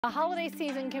The holiday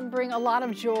season can bring a lot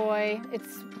of joy.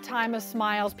 It's a time of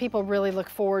smiles. People really look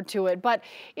forward to it. But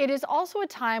it is also a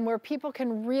time where people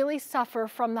can really suffer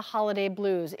from the holiday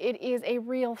blues. It is a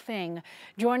real thing.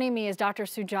 Joining me is Dr.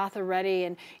 Sujatha Reddy,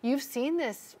 and you've seen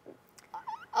this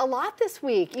a lot this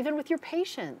week, even with your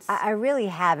patients. I really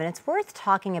have, and it's worth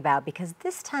talking about because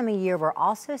this time of year we're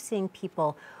also seeing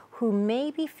people who may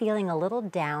be feeling a little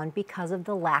down because of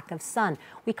the lack of sun.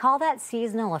 We call that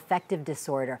seasonal affective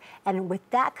disorder. And with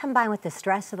that combined with the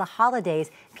stress of the holidays,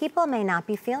 people may not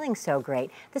be feeling so great.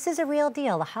 This is a real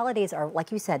deal. The holidays are,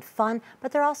 like you said, fun,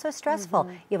 but they're also stressful.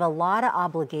 You have a lot of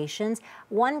obligations.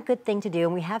 One good thing to do,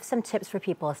 and we have some tips for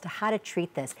people as to how to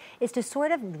treat this, is to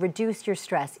sort of reduce your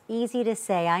stress. Easy to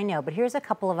say, I know, but here's a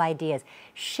couple of ideas.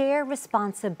 Share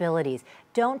responsibilities.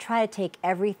 Don't try to take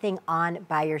everything on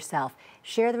by yourself.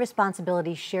 Share the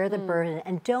responsibility, share the burden,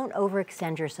 and don't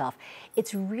overextend yourself.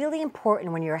 It's really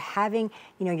important when you're having,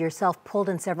 yourself pulled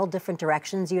in several different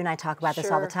directions. You and I talk about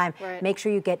this all the time. Right. Make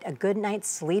sure you get a good night's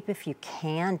sleep if you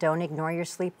can. Don't ignore your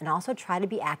sleep, and also try to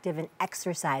be active and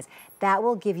exercise. That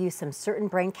will give you some certain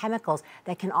brain chemicals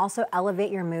that can also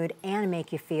elevate your mood and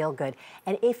make you feel good.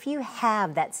 And if you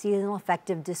have that seasonal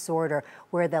affective disorder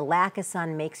where the lack of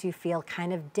sun makes you feel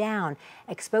kind of down,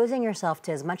 exposing yourself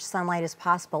to as much sunlight as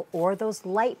possible, or those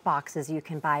light boxes you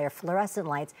can buy or fluorescent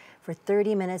lights for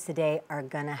 30 minutes a day are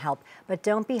gonna help. But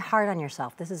don't be hard on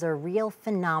yourself. This is a real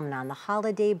phenomenon. The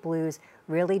holiday blues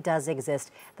really does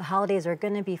exist. The holidays are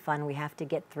gonna be fun. We have to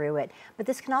get through it. But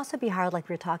this can also be hard, like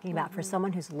we were talking about, for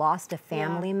someone who's lost a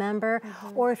family member,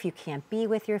 or if you can't be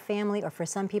with your family, or for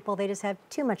some people, they just have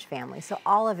too much family. So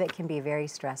all of it can be very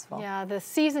stressful. Yeah, the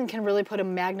season can really put a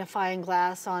magnifying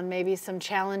glass on maybe some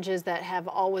challenges that have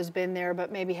always been there,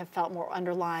 but maybe have felt more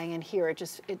underlying, and here it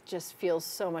just feels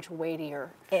so much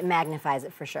weightier. It magnifies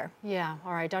it for sure. Yeah,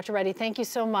 all right, Dr. Reddy, thank you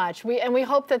so much. We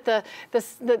hope that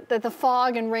the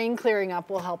fog and rain clearing up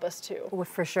will help us too. Well,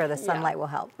 for sure, the sunlight will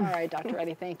help. All right, Dr.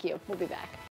 Reddy, thank you. We'll be back.